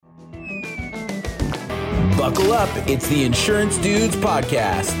Buckle up. It's the Insurance Dudes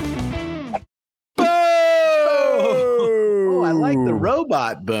Podcast. Boom! Oh, I like the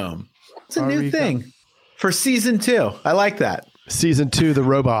robot boom. It's a new thing for season 2. I like that. Season 2, the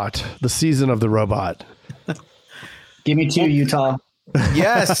robot. The season of the robot. Give me 2, Utah.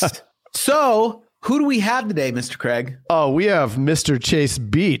 Yes. So, who do we have today, Mr. Craig? Oh, we have Mr. Chase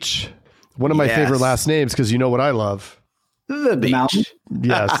Beach. One of my favorite last names because you know what I love. The beach. Mountain?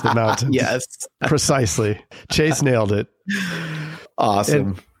 Yes, the mountains. Yes. Precisely. Chase nailed it.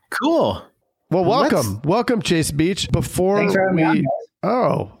 Awesome. Cool. Well, welcome. Welcome, Chase Beach. Before Thanks for having me on, guys.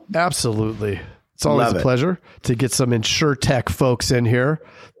 Oh, absolutely. It's always Love a it. pleasure to get some InsurTech folks in here.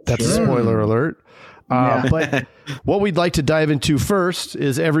 That's a spoiler alert. But what we'd like to dive into first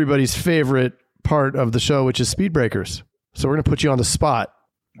is everybody's favorite part of the show, which is speed breakers. So we're going to put you on the spot.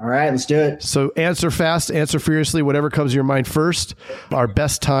 All right, let's do it. So answer fast, answer furiously, whatever comes to your mind first. Our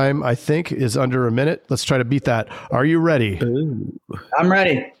best time, I think, is under a minute. Let's try to beat that. Are you ready? I'm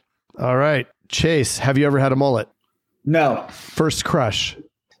ready. All right. Chase, have you ever had a mullet? No. First crush.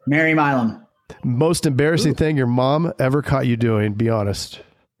 Mary Milam. Most embarrassing thing your mom ever caught you doing? Be honest.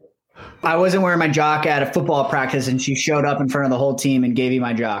 I wasn't wearing my jock at a football practice, and she showed up in front of the whole team and gave me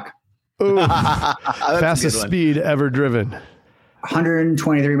my jock. Ooh. That's Fastest a good one. speed ever driven.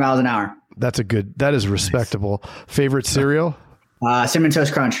 123 miles an hour. That is respectable. Favorite cereal? Cinnamon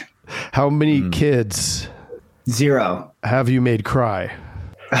Toast Crunch. How many kids 0. have you made cry?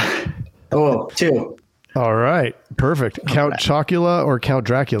 Oh, 2. All right. Perfect. Count Chocula or Count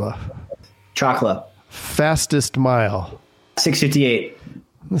Dracula? Chocolate. Fastest mile. 658.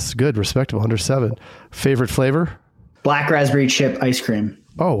 This is good. Respectable. Under 7. Favorite flavor? Black raspberry chip ice cream.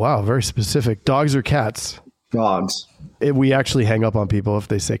 Oh, wow. Very specific. Dogs or cats? Dogs. We actually hang up on people if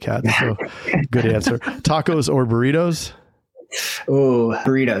they say cats. So good answer. Tacos or burritos? Oh,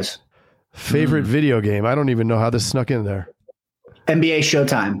 burritos. Favorite video game? I don't even know how this snuck in there. NBA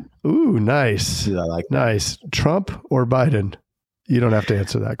Showtime. Ooh, nice. Dude, I like that. Nice. Trump or Biden? You don't have to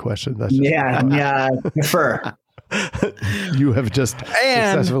answer that question. That's just, Yeah, prefer. you have just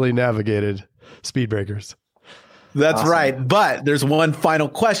successfully navigated speed breakers. That's Awesome. right. But there's one final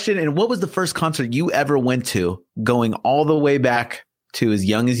question. And what was the first concert you ever went to, going all the way back to as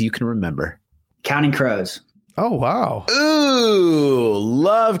young as you can remember? Counting Crows. Oh, wow. Ooh,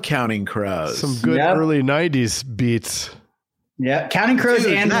 love Counting Crows. Some good Yep. early 90s beats. Yeah, Counting Crows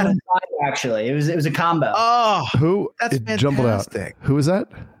Dude, and that- Maroon 5, actually. It was a combo. Oh, Who? That's it jumbled out. fantastic. Who is that?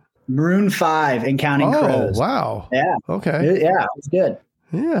 Maroon 5 and Counting Oh, Crows. wow. Yeah. Okay. Yeah, it was good.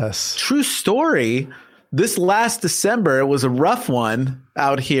 Yes. true story. This last December, it was a rough one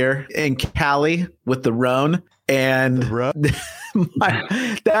out here in Cali with the Rhone. And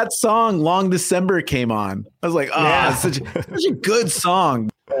that song, Long December, came on. I was like, oh, Yeah. it's such a good song.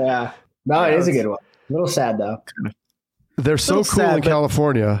 Yeah. No, it is a good one. A little sad, though. They're so Little cool sad, in but-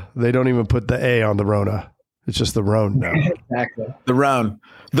 California, they don't even put the A on the Rona. It's just the Rhone now. Exactly. The Rhone.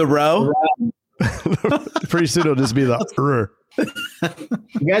 The Row? Pretty soon it'll just be the R.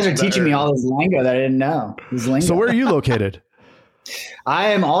 You guys are teaching me all this lingo that I didn't know. This lingo. So where are you located? I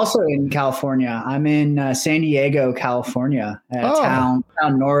am also in California. I'm in San Diego, California, at a town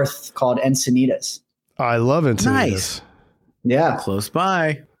north called Encinitas. I love Encinitas. Nice. Yeah. Close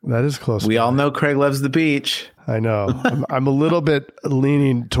by. That is close. We all know Craig loves the beach. I know. I'm a little bit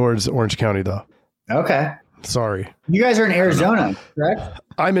leaning towards Orange County, though. Okay. Sorry. You guys are in Arizona, correct?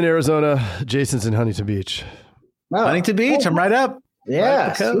 I'm in Arizona. Jason's in Huntington Beach. Oh, Huntington Beach. I'm right up. Yeah. right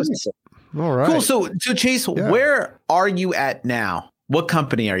up the coast. seriously. All right. Cool. So Chase, where are you at now? What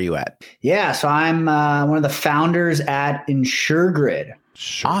company are you at? Yeah. So I'm one of the founders at InsureGrid.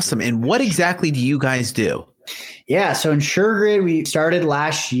 Sure. Awesome. And what exactly do you guys do? Yeah. So InsureGrid, we started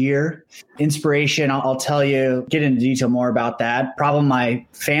last year. Inspiration, I'll tell you, get into detail more about that. Problem my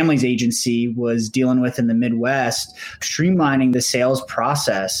family's agency was dealing with in the Midwest, streamlining the sales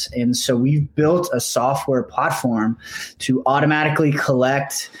process. And so we've built a software platform to automatically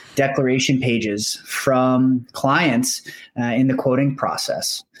collect declaration pages from clients in the quoting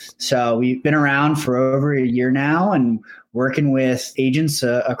process. So we've been around for over a year now and working with agents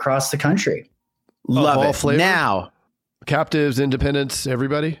across the country. Love all it. flavor? Now, Captives, independents,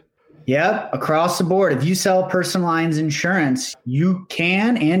 everybody? Yep, across the board. If you sell personal lines insurance, you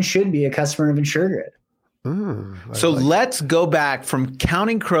can and should be a customer of InsureGrid. so let's go back from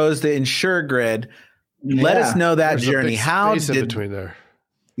Counting Crows to InsureGrid. Let us know that There's a journey. big How space in did between there?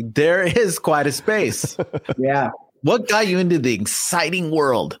 there is quite a space. Yeah. What got you into the exciting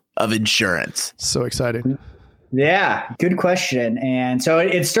world of insurance? So exciting. Yeah, good question. And so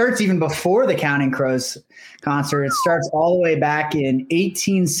it starts even before the Counting Crows concert. It starts all the way back in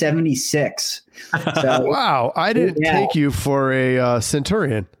 1876. So, wow. I didn't take you for a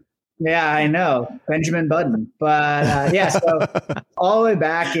centurion. Yeah, I know. Benjamin Button. But so all the way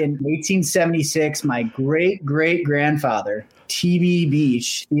back in 1876, my great-great-grandfather, T.B.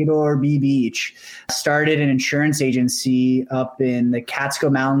 Beach, Theodore B. Beach, started an insurance agency up in the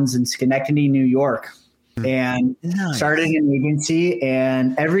Catskill Mountains in Schenectady, New York. And started an agency,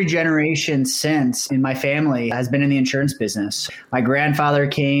 and every generation since in my family has been in the insurance business. My grandfather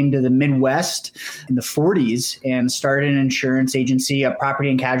came to the Midwest in the 40s and started an insurance agency, a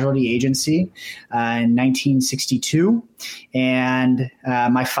property and casualty agency in 1962. And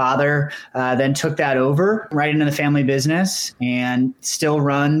my father then took that over right into the family business and still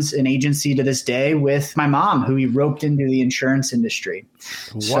runs an agency to this day with my mom, who he roped into the insurance industry.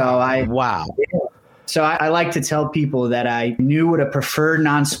 Wow. So I like to tell people that I knew what a preferred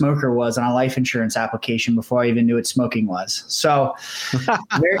non-smoker was on a life insurance application before I even knew what smoking was. So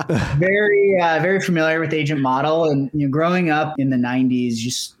very familiar with the agent model. And growing up in the 90s,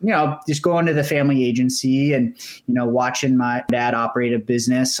 just going to the family agency and watching my dad operate a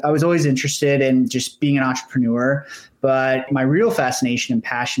business. I was always interested in just being an entrepreneur, but my real fascination and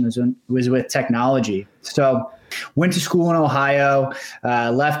passion was with technology. So went to school in Ohio,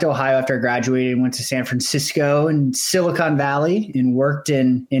 left Ohio after I graduated, went to San Francisco and Silicon Valley and worked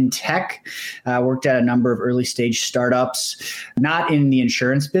in tech, worked at a number of early stage startups, not in the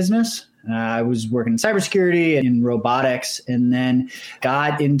insurance business. I was working in cybersecurity and in robotics, and then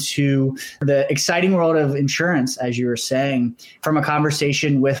got into the exciting world of insurance, as you were saying, from a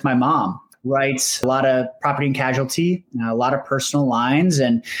conversation with my mom. Writes a lot of property and casualty, a lot of personal lines,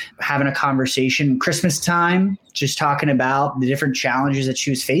 and having a conversation Christmas time, just talking about the different challenges that she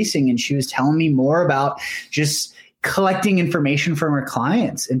was facing. And she was telling me more about just collecting information from her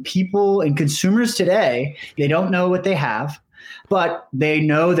clients. And people and consumers today, they don't know what they have, but they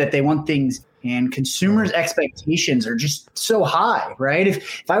know that they want things. And consumers' expectations are just so high, right?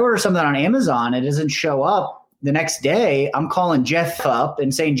 If I order something on Amazon, it doesn't show up the next day, I'm calling Jeff up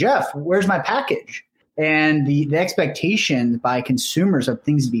and saying, Jeff, where's my package? And the expectation by consumers of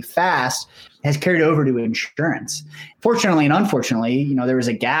things to be fast has carried over to insurance. Fortunately and unfortunately, there was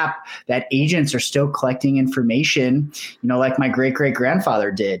a gap that agents are still collecting information, like my great-great-grandfather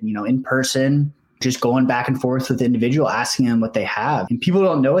did, in person, just going back and forth with the individual, asking them what they have. And people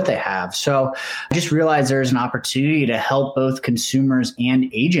don't know what they have. So I just realized there's an opportunity to help both consumers and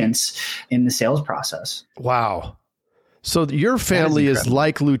agents in the sales process. Wow. So your family is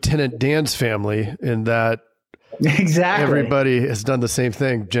like Lieutenant Dan's family in that exactly everybody has done the same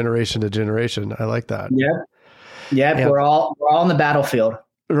thing generation to generation. I like that. Yeah. We're all on the battlefield.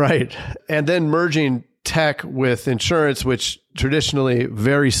 Right. And then merging tech with insurance, which traditionally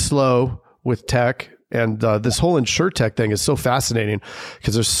very slow with tech. And this whole InsurTech thing is so fascinating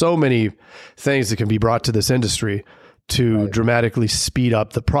because there's so many things that can be brought to this industry to dramatically speed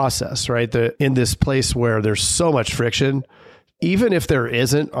up the process, right? In this place where there's so much friction, even if there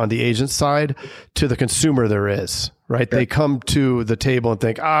isn't on the agent side, to the consumer there is, right? They come to the table and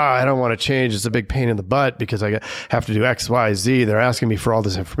think, I don't want to change. It's a big pain in the butt because I have to do X, Y, Z. They're asking me for all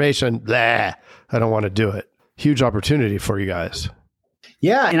this information. Blah, I don't want to do it. Huge opportunity for you guys.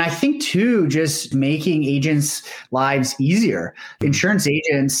 Yeah. And I think too, just making agents' lives easier. Insurance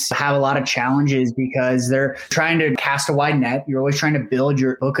agents have a lot of challenges because they're trying to cast a wide net. You're always trying to build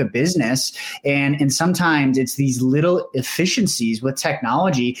your book of business. And sometimes it's these little efficiencies with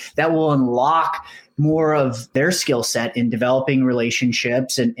technology that will unlock more of their skill set in developing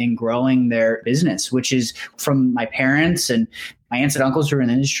relationships and growing their business, which is from my parents and my aunts and uncles who are in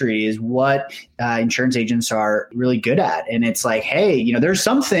the industry is what insurance agents are really good at. And it's like, hey, there's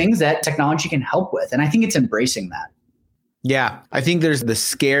some things that technology can help with. And I think it's embracing that. Yeah. I think there's the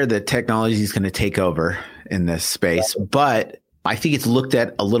scare that technology is going to take over in this space, but I think it's looked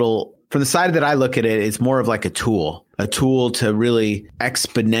at a little from the side that I look at it, it's more of like a tool to really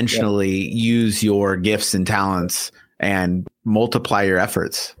exponentially use your gifts and talents and multiply your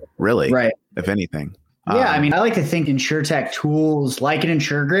efforts, really, right? If anything. Yeah, I like to think InsurTech tools like an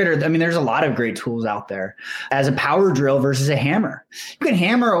InsureGrid, there's a lot of great tools out there as a power drill versus a hammer. You can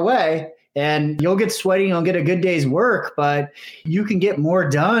hammer away and you'll get sweaty, you'll get a good day's work, but you can get more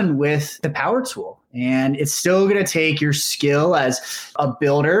done with the power tool. And it's still going to take your skill as a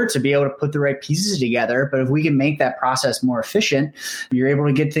builder to be able to put the right pieces together. But if we can make that process more efficient, you're able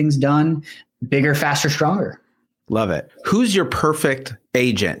to get things done bigger, faster, stronger. Love it. Who's your perfect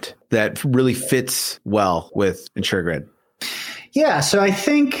agent that really fits well with InsureGrid? Yeah, so I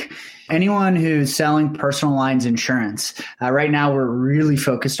think anyone who's selling personal lines insurance. Right now, we're really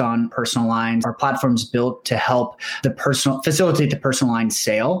focused on personal lines. Our platform's built to help facilitate the personal line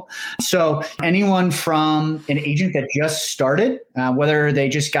sale. So anyone from an agent that just started, whether they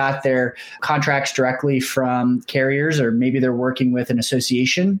just got their contracts directly from carriers, or maybe they're working with an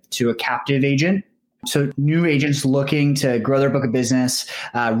association, to a captive agent. So new agents looking to grow their book of business,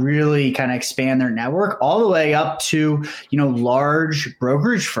 really kind of expand their network, all the way up to, large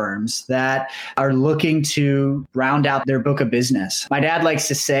brokerage firms that are looking to round out their book of business. My dad likes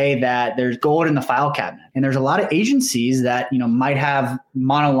to say that there's gold in the file cabinet, and there's a lot of agencies that, might have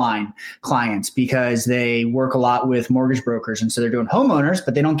monoline clients because they work a lot with mortgage brokers. And so they're doing homeowners,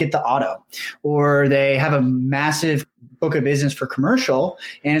 but they don't get the auto, or they have a massive book of business for commercial.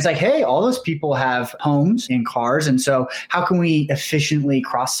 And it's like, hey, all those people have homes and cars. And so how can we efficiently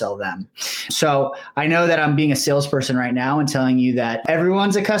cross-sell them? So I know that I'm being a salesperson right now and telling you that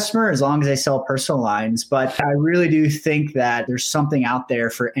everyone's a customer as long as they sell personal lines. But I really do think that there's something out there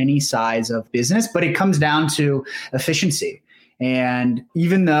for any size of business, but it comes down to efficiency. And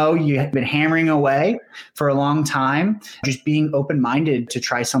even though you have been hammering away for a long time, just being open-minded to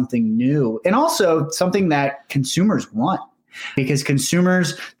try something new, and also something that consumers want, because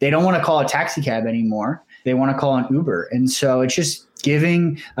consumers, they don't want to call a taxi cab anymore. They want to call an Uber. And so it's just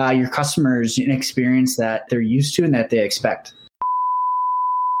giving your customers an experience that they're used to and that they expect.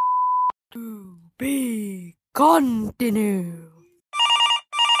 To be continue.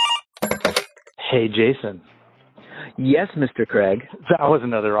 Hey, Jason. Yes, Mr. Craig. That was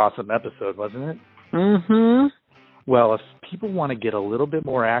another awesome episode, wasn't it? Mm-hmm. Well, if people want to get a little bit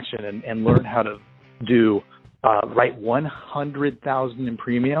more action and learn how to write 100,000 in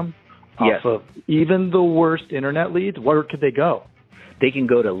premium off of even the worst internet leads, where could they go? They can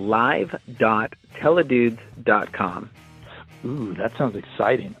go to live.teledudes.com. Ooh, that sounds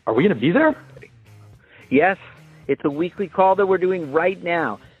exciting. Are we going to be there? Yes. It's a weekly call that we're doing right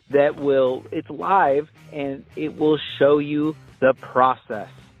now. It's live, and it will show you the process.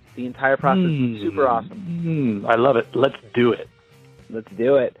 The entire process is super awesome. I love it. Let's do it. Let's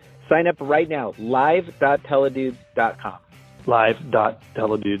do it. Sign up right now, live.teledudes.com.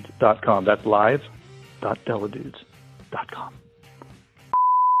 Live.teledudes.com. That's live.teledudes.com.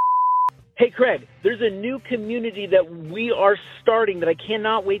 Hey, Craig, there's a new community that we are starting that I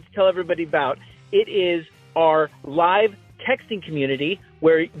cannot wait to tell everybody about. It is our live texting community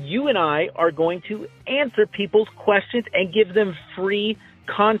where you and I are going to answer people's questions and give them free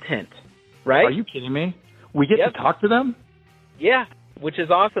content, right? Are you kidding me? We get to talk to them? Yeah, which is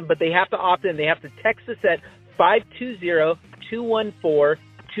awesome, but they have to opt in. They have to text us at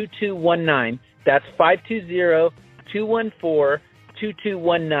 520-214-2219. That's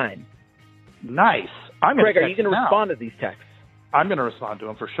 520-214-2219. Nice. Craig, are you going to respond to these texts? I'm going to respond to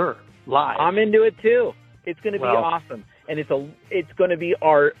them for sure. Live. I'm into it too. It's going to be awesome. And it's going to be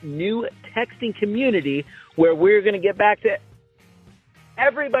our new texting community where we're going to get back to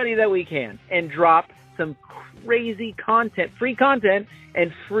everybody that we can and drop some crazy content, free content,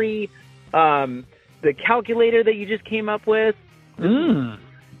 and free the calculator that you just came up with.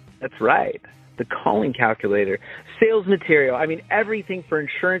 That's right. The calling calculator, sales material. I mean, everything for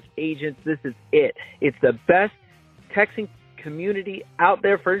insurance agents. This is it. It's the best texting community out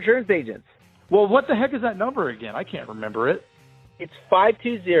there for insurance agents. Well, what the heck is that number again? I can't remember it. It's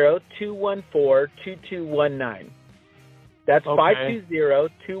 520-214-2219. That's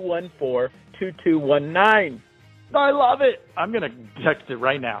 520-214-2219. I love it. I'm going to text it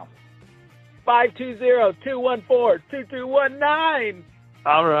right now. 520-214-2219.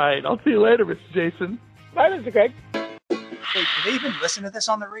 All right. I'll see you later, Mr. Jason. Bye, Mr. Craig. Wait, do they even listen to this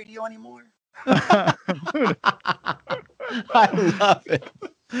on the radio anymore? I love it.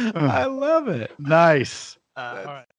 I love it. Nice. All right.